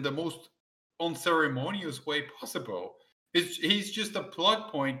killed in the most unceremonious way possible. He's just a plot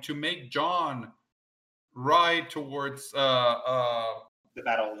point to make John ride towards The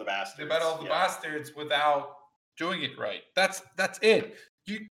Battle of the the Battle Bastards. of the Yeah. Bastards without doing it right. That's it.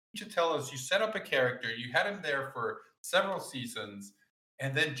 You need to tell us you set up a character, you had him there for several seasons,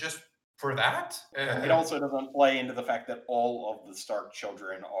 and then just for that, It also doesn't play into the fact that all of the Stark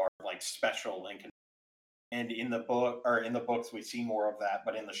children are like special and in the book or in the books we see more of that,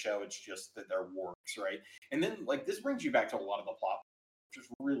 but in the show it's just that they're wargs, right? And then like this brings you back to a lot of the plot, which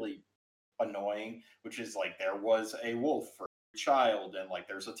is really annoying, which is like there was a wolf for a child and like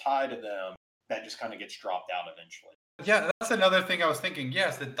there's a tie to them that just kind of gets dropped out eventually. yeah, that's another thing I was thinking.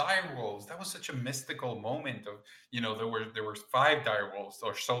 Yes, the dire wolves. That was such a mystical moment of, there were five dire wolves,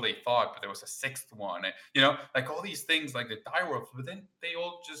 or so they thought, but there was a sixth one. And, like all these things, like the dire wolves, but then they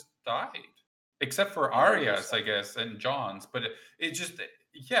all just died, except for Arya's, I guess, and John's. But it just,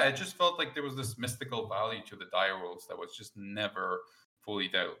 yeah, it just felt like there was this mystical value to the dire wolves that was just never fully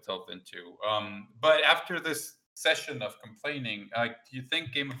delved into. But after this session of complaining, do you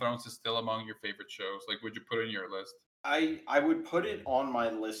think Game of Thrones is still among your favorite shows? Like, would you put it in your list? I would put it on my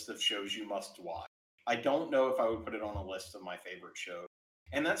list of shows you must watch. I don't know if I would put it on a list of my favorite shows.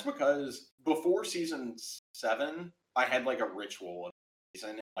 And that's because before season 7, I had like a ritual of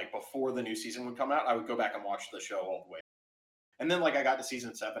season. Like before the new season would come out, I would go back and watch the show all the way. And then like I got to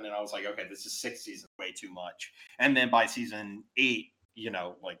season 7 and I was like, okay, this is 6 seasons, way too much. And then by season 8,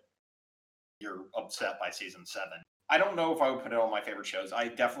 like you're upset by season 7. I don't know if I would put it on my favorite shows. I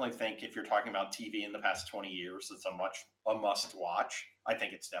definitely think if you're talking about TV in the past 20 years, it's a must watch. I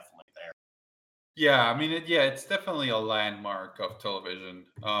think it's definitely there. Yeah, I mean, it's definitely a landmark of television.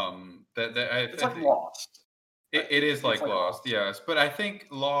 It's like Lost. It is like like Lost, yes, but I think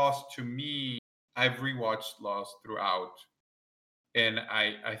Lost to me, I've rewatched Lost throughout, and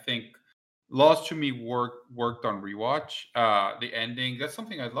I think Lost to me worked on rewatch. The ending, that's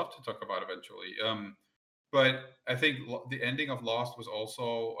something I'd love to talk about eventually. But I think the ending of Lost was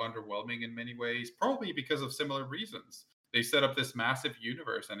also underwhelming in many ways, probably because of similar reasons. They set up this massive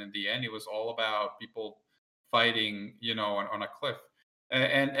universe, and in the end, it was all about people fighting, on a cliff.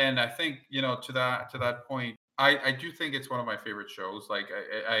 And I think, to that point, I do think it's one of my favorite shows. Like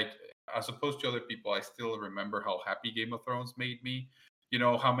I as opposed to other people, I still remember how happy Game of Thrones made me.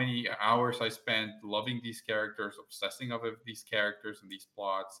 How many hours I spent loving these characters, obsessing over these characters and these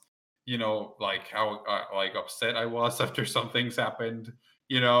plots, like how like upset I was after some things happened.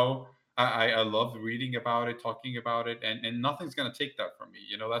 I love reading about it, talking about it, and nothing's gonna take that from me.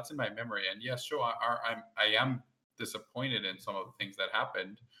 That's in my memory. And yes, sure, I am disappointed in some of the things that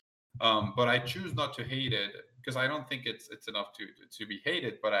happened, but I choose not to hate it because I don't think it's enough to be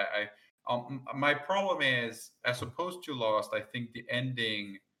hated. But my problem is, as opposed to Lost, I think the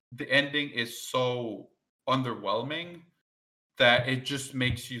ending is so underwhelming that it just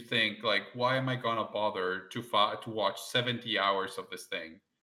makes you think like, why am I gonna bother to watch 70 hours of this thing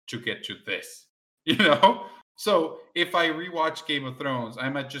to get to this? you know so if I rewatch Game of Thrones, I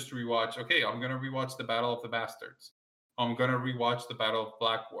might just rewatch, okay, I'm gonna rewatch the Battle of the Bastards, I'm gonna rewatch the Battle of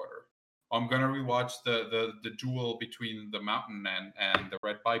Blackwater, I'm gonna rewatch the duel between the Mountain and the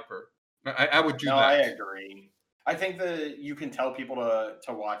Red Viper. I would do No, that. I agree. I think that you can tell people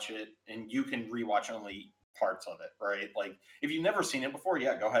to watch it, and you can rewatch only parts of it, right? Like if you've never seen it before,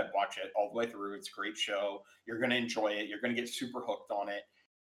 yeah, go ahead, watch it all the way through. It's a great show. You're gonna enjoy it. You're gonna get super hooked on it,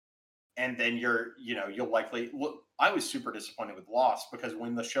 and then you'll likely look. I was super disappointed with Lost because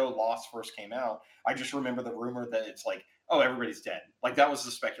when the show Lost first came out, I just remember the rumor that it's like, oh, everybody's dead. Like that was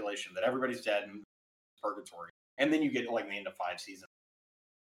the speculation that everybody's dead in purgatory, and then you get like the end of 5 seasons.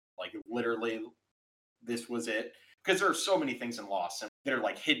 Like literally, this was it. Because there are so many things in Lost, and they're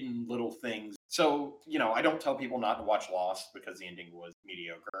like hidden little things. So, I don't tell people not to watch Lost because the ending was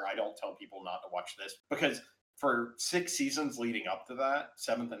mediocre. I don't tell people not to watch this because for 6 seasons leading up to that,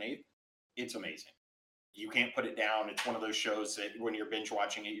 seventh and eighth, it's amazing. You can't put it down. It's one of those shows that when you're binge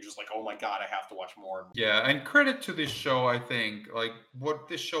watching it, you're just like, oh my God, I have to watch more and more. Yeah, and credit to this show, I think, like what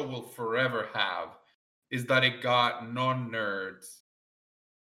this show will forever have is that it got non-nerds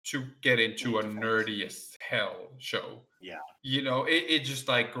to get into a Into focus. nerdy as hell show. Yeah. It just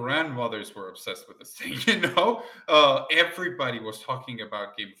like grandmothers were obsessed with this thing. Everybody was talking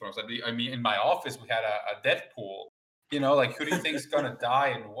about Game of Thrones. I mean, in my office, we had a Deadpool. Like who do you think's gonna die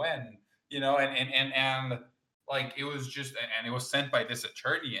and when? And like it was just, and it was sent by this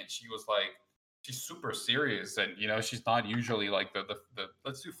attorney, and she was like, she's super serious, and she's not usually like the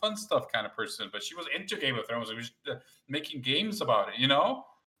let's do fun stuff kind of person, but she was into Game of Thrones. It was making games about it.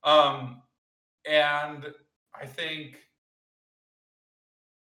 Um, and I think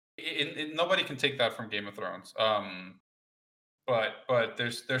nobody can take that from Game of Thrones. But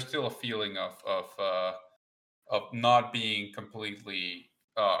there's still a feeling of not being completely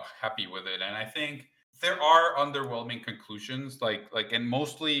happy with it, and I think there are underwhelming conclusions. And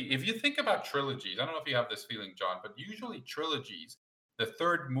mostly, if you think about trilogies, I don't know if you have this feeling, John, but usually trilogies, the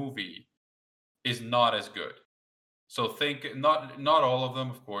third movie is not as good. So think not all of them,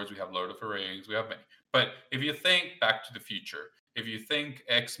 of course. We have Lord of the Rings, we have many. But if you think Back to the Future, if you think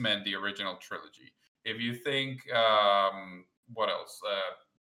X-Men, the original trilogy, if you think what else,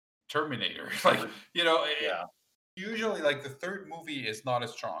 Terminator, Yeah. usually like the third movie is not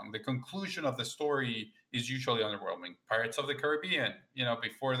as strong. The conclusion of the story is usually underwhelming. Pirates of the Caribbean,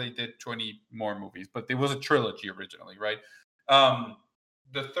 before they did 20 more movies, but there was a trilogy originally, right?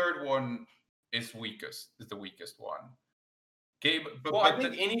 The third one is the weakest one. Gabe, Well, I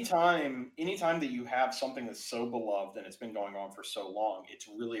think anytime that you have something that's so beloved and it's been going on for so long, it's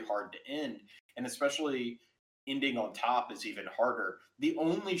really hard to end, and especially ending on top is even harder. The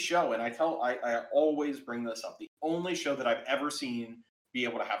only show, and I always bring this up, the only show that I've ever seen be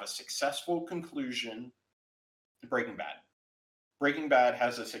able to have a successful conclusion, Breaking Bad. Breaking Bad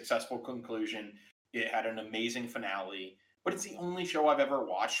has a successful conclusion. It had an amazing finale, but it's the only show I've ever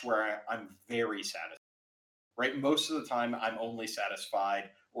watched where I'm very satisfied. Right? Most of the time, I'm only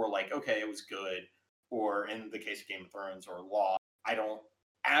satisfied or like, okay, it was good. Or in the case of Game of Thrones or Law, I don't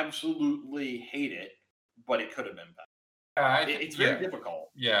absolutely hate it, but it could have been better. It's very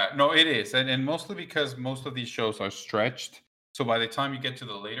difficult. Yeah, no, it is, and mostly because most of these shows are stretched. So by the time you get to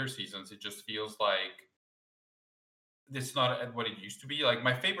the later seasons, it just feels like it's not what it used to be. Like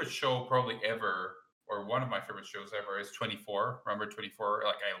my favorite show probably ever, or one of my favorite shows ever, is 24. Remember 24?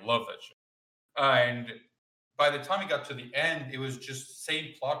 Like I love that show. And by the time it got to the end, it was just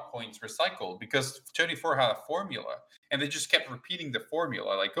same plot points recycled because 24 had a formula and they just kept repeating the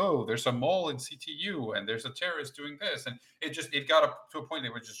formula. Like, oh, there's a mole in CTU and there's a terrorist doing this. And it got up to a point they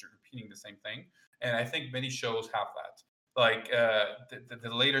were just repeating the same thing. And I think many shows have that. Like the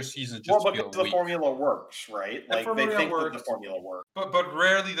later seasons just feel because the weak. formula works, right? The like they formula think works, that the formula works. But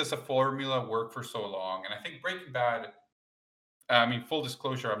rarely does a formula work for so long. And I think Breaking Bad, I mean, full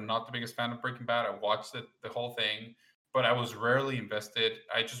disclosure, I'm not the biggest fan of Breaking Bad. I watched the whole thing, but I was rarely invested.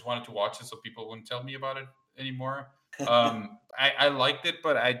 I just wanted to watch it so people wouldn't tell me about it anymore. I liked it,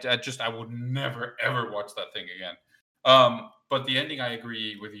 but I would never ever watch that thing again. But the ending, I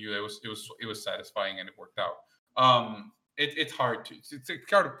agree with you. It was satisfying and it worked out. It's hard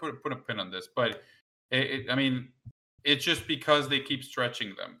to put a pin on this, but I mean, it's just because they keep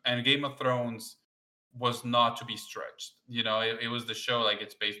stretching them, and Game of Thrones was not to be stretched. It was the show, like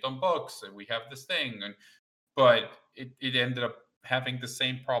it's based on books and we have this thing, but it ended up having the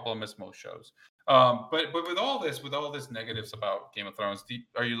same problem as most shows. But with all this negatives about Game of Thrones,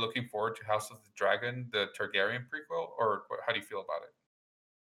 are you looking forward to House of the Dragon, the Targaryen prequel, or how do you feel about it?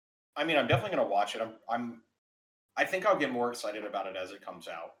 I mean, I'm definitely going to watch it. I think I'll get more excited about it as it comes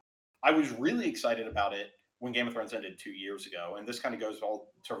out. I was really excited about it when Game of Thrones ended 2 years ago, and this kind of goes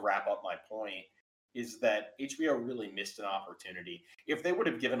all to wrap up my point. Is that HBO really missed an opportunity. If they would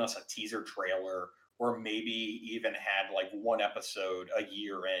have given us a teaser trailer or maybe even had like one episode a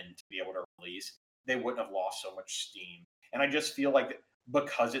year in to be able to release, they wouldn't have lost so much steam. And I just feel like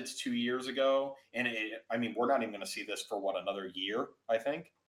because it's 2 years ago, and I mean, we're not even going to see this for another year, I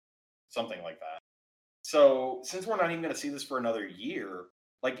think, something like that. So since we're not even going to see this for another year,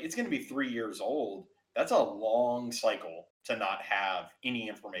 like it's going to be 3 years old. That's a long cycle to not have any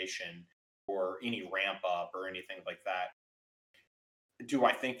information or any ramp up or anything like that. Do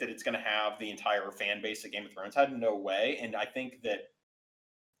I think that it's going to have the entire fan base that Game of Thrones had? No way. And I think that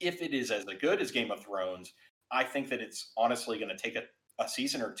if it is as good as Game of Thrones, I think that it's honestly going to take a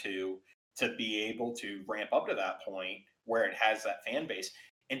season or two to be able to ramp up to that point where it has that fan base.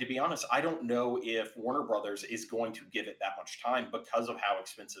 And to be honest, I don't know if Warner Brothers is going to give it that much time because of how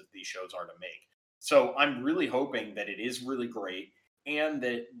expensive these shows are to make. So I'm really hoping that it is really great and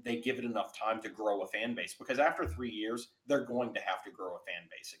that they give it enough time to grow a fan base, because after 3 years, they're going to have to grow a fan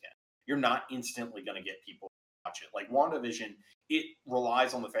base again. You're not instantly going to get people to watch it. Like WandaVision, it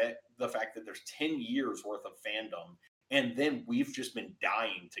relies on the fact that there's 10 years worth of fandom, and then we've just been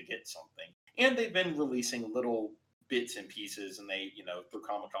dying to get something. And they've been releasing little bits and pieces, and they, through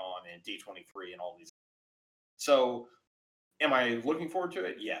Comic Con and D23 and all these. So am I looking forward to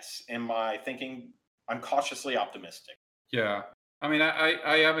it? Yes. Am I thinking I'm cautiously optimistic? Yeah, I mean,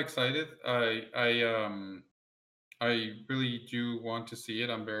 I am excited. I really do want to see it.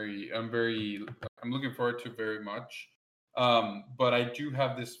 I'm looking forward to it very much. But I do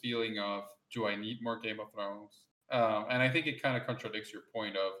have this feeling of, do I need more Game of Thrones? And I think it kind of contradicts your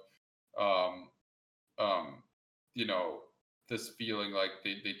point of, um, um, you know, this feeling like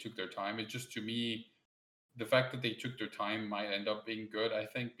they took their time. It just, to me, the fact that they took their time might end up being good. I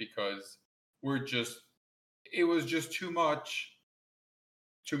think because it was just too much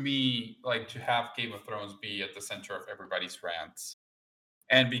to me, like to have Game of Thrones be at the center of everybody's rants.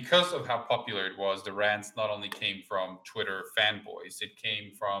 And because of how popular it was, the rants not only came from Twitter fanboys, it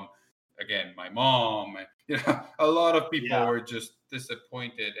came from, again, my mom. A lot of people Yeah. were just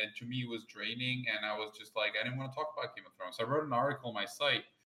disappointed, and to me, it was draining. And I was just like, I didn't want to talk about Game of Thrones. So I wrote an article on my site.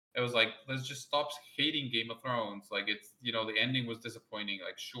 It was like, let's just stop hating Game of Thrones. Like, it's, the ending was disappointing.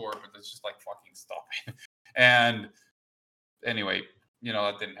 Like, sure, but let's just like fucking stop it. And anyway,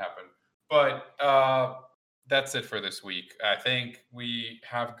 that didn't happen. But that's it for this week. I think we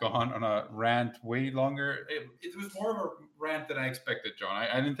have gone on a rant way longer. It was more of a rant than I expected, John.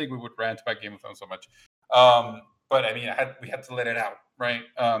 I didn't think we would rant about Game of Thrones so much. But I mean, we had to let it out, right?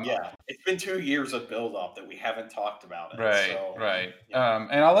 Yeah. It's been 2 years of build up that we haven't talked about it. Right, So, right.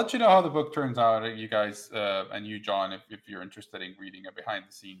 And I'll let you know how the book turns out, you guys, and you, John, if you're interested in reading a behind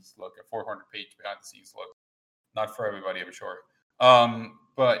the scenes look, a 400-page behind the scenes look. Not for everybody, I'm sure.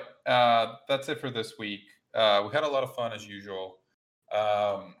 But that's it for this week. We had a lot of fun as usual.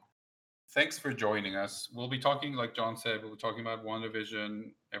 Thanks for joining us. We'll be talking, like John said, we'll be talking about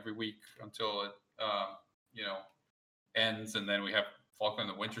WandaVision every week until it, ends, and then we have Falcon and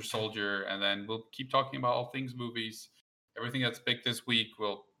the Winter Soldier, and then we'll keep talking about all things movies. Everything that's big this week,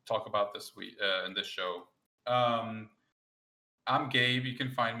 we'll talk about this week in this show. I'm Gabe. You can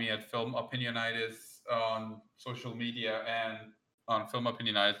find me at Film Opinionitis on social media and on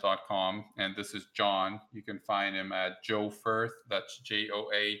filmopinionitis.com. And this is John. You can find him at Joe Firth. That's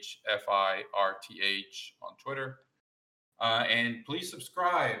JohFirth on Twitter. And please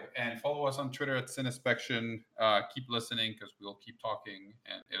subscribe and follow us on Twitter at Cinespection. Keep listening because we'll keep talking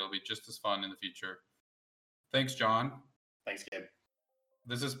and it'll be just as fun in the future. Thanks, John. thanks, Gabe.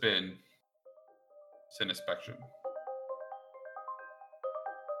 This has been Cinespection.